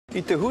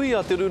I te hui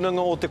a te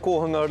runanga o te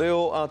Kōhanga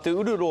Reo a Te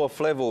Ururoa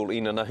Flavell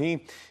ina nahi,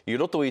 I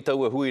roto I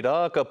taua hui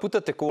rā, ka puta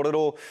te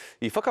kōrero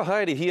I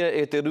whakahaere hia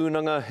e te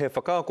runanga he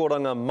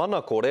whakākoranga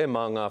mana kore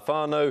mā ngā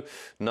whānau,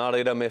 nā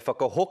reira me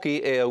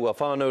whakahoki e au a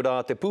whānau rā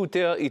te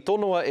pūtea I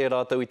tonoa e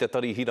rātau I te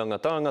tari hiranga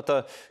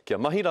tāngata,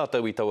 kia mahi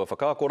rātau I taua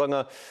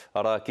whakākoranga,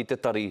 arā ki te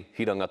tari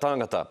hiranga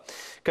tāngata.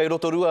 Kei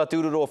roto rua a Te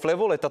Ururoa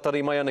Flavell e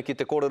tatari mai ana ki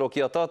te kōrero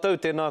ki a tātou,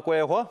 tēnā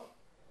koe e hoa?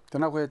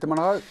 Tēnā koe te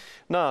manahau.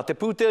 Nā, te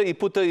pūtea I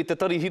puta I te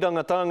tari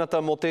hiranga tāngata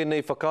mo tēnei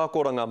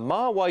whakākoranga.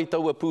 Mā wai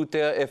taua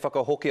pūtea e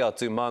whakahoki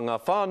atu mā ngā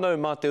whānau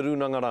mā te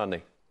runanga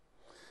rānei?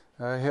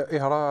 E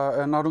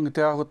hara, nā rungi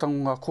te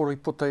āhutango ngā koro I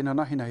puta ina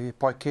nahi nei,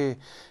 pai kē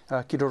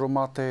ki roro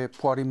mā te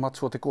puari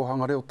matu o te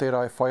Kōhanga Reo,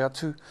 tērā e whai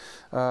atu.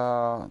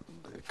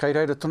 Kei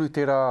reira tonu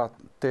tērā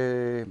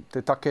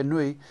te take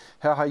nui,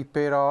 hea hai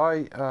pērā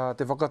ai,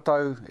 te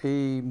whakatau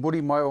I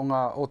muri mai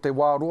o te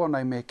wāroa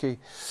nei me ki,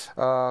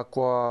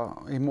 kua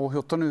I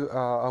mōhio tonu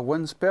a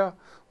WINZ pēr,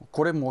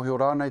 kore mōhio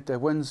rānei te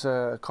WINZ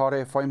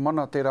kāre whai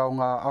mana tērā o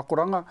ngā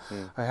akoranga,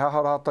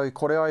 hea rātau I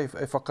kore ai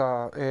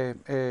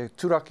e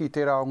turaki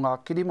tērā o ngā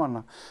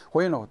kirimana.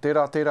 Hoeno,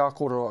 tērā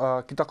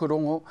koro, ki taku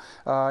rongo,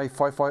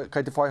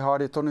 kei te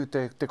whaihāre tonu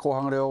te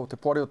Kōhanga Reo, te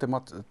puari o te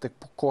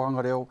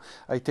Kōhanga Reo,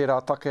 ai tērā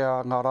take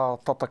a ngā rā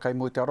tata kei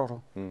mui te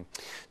aroro.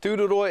 Te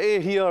Ururoa e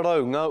hia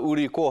rau ngā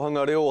uri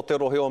Kōhanga Reo o te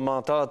rohe o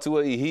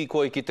mātātua I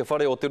hīkoi ki te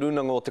whare o te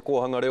runanga o te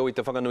Kōhanga Reo I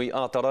te whakanui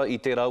ātara I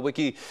tērā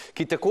wiki.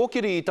 Ki te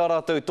kōkiri I tā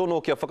rātou tono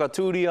kia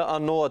whakatūria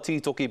anō a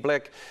Tītoki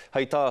Black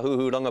hei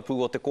tāhuhu rangapū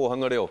o te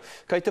Kōhanga Reo.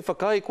 Kei te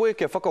whakai koe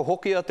kia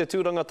whakahoki a te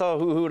tūranga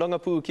tāhuhu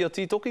rangapū ki a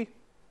Tītoki?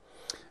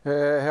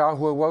 He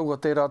āhua wau a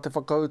tērā te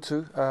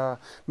whakautu.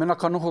 Mena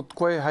ka noho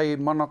koe hei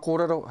mana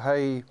kōrero,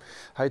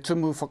 hei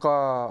tumu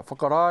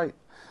whakarāi,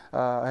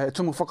 he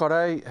tumu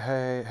whakarei,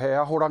 he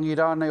ahorangi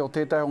rānei o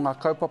tētai o ngā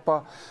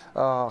kaupapa,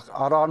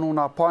 a rāno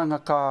nā paenga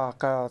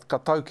ka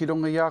tau ki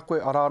runga I a koe,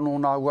 a rāno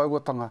nā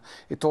uauatanga.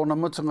 I tōna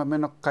mutunga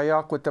mena kai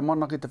a koe te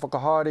mana ki te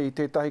whakahaere I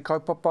tētahi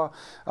kaupapa,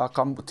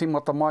 ka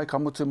timata mai, ka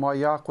mutu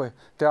mai I a koe.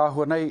 Te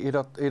āhua nei, I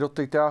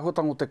roto I te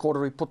āhuatanga o te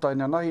kōrero I puta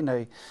ina nahi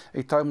nei,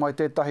 I tau mai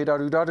tētahi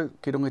raruraru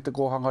ki runga I te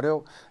Kōhanga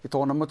Reo, I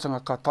tōna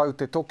mutunga ka tau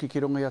te toki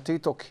ki runga I a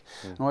tītoki.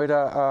 No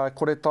ira,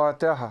 kore tae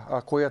te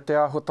aha, koe a te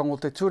āhuatanga o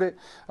te ture,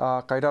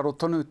 kai raro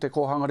tonu te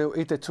Kōhanga Reo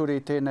I te ture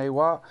I tēnei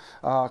wā,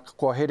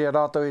 kua herea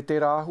rātau I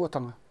tērā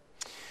āhuatanga.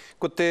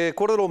 Ko te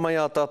kōrero mai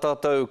a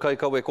tātātou kai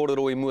kaue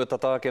kōrero I mua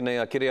tatāke nei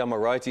a kere ama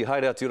raiti,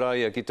 haere atu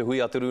rāia ki te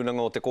hui a te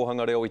runanga o te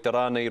Kōhanga Reo I te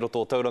rānei I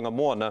roto o tauranga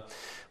moana.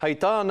 Hei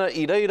tāna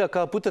I reira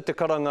ka puta te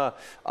karanga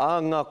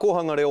a ngā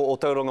Kōhanga Reo o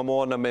tauranga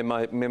moana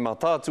me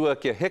mātātua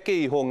kia heke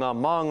iho ngā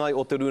māngai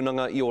o te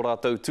runanga I o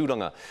rātou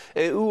tūranga.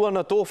 E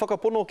uana tō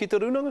whakapono ki te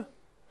runanga?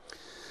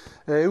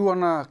 E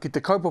uana ki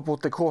te kaupapa o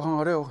te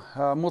Kōhanga Reo,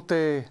 mo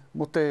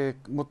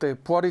te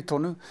puari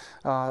tonu,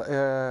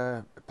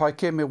 pai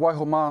ke me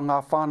waiho mā ngā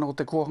whānau o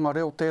te Kōhanga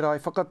Reo, tērā I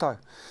whakatau.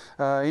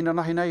 Ina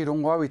nahi nei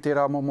rongo au I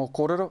tērā momo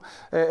kōrero.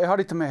 E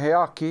hari te me he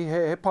aki,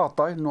 he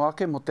pātai, no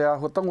ake mo te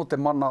āhuatanga o te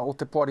mana o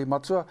te puari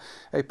matua,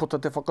 e puta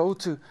te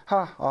whakautu.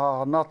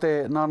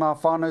 Nā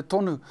whānau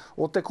tonu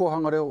o te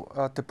Kōhanga Reo,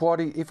 te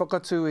puari I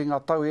whakatū I ngā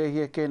tau e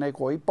hie kēnei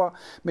ko ipa,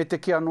 me te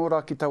kia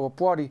nōra ki taua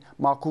puari,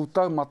 mā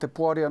kūtau, mā te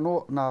puari anō,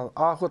 nā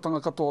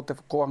āhuatanga katoa o te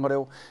Kōhanga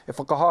Reo e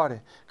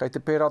whakahare. Kei te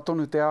pērā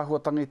tonu te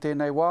āhuatanga I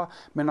tēnei wā,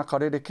 mena ka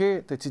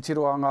rereke, te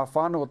titiro a ngā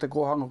whānau o te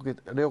Kōhanga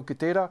Reo ki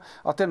tērā,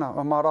 a tēnā,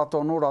 mā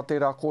rātou nōra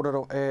tērā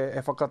kōrero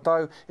e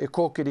whakatau, e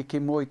kōkiri ki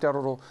mua I te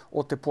aroro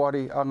o te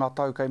puari a ngā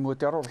tau kei mua I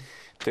te aroro.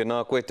 Tēnā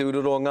koe Te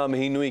Ururoa ngā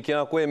mihi nui ki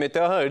a koe me te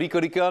aha,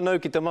 rika anau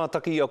ki te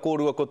mātaki a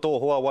kōrua ko tō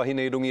hoa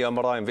wahine I rungi a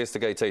Mara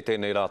Investigate ei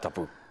tēnei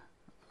rātapu.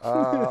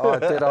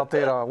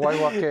 Tērā,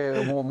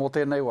 waiwake mō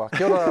tēnei wā.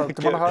 Kia ora,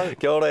 te manahau.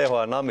 Kia ora e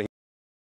hoa, ngā mihi.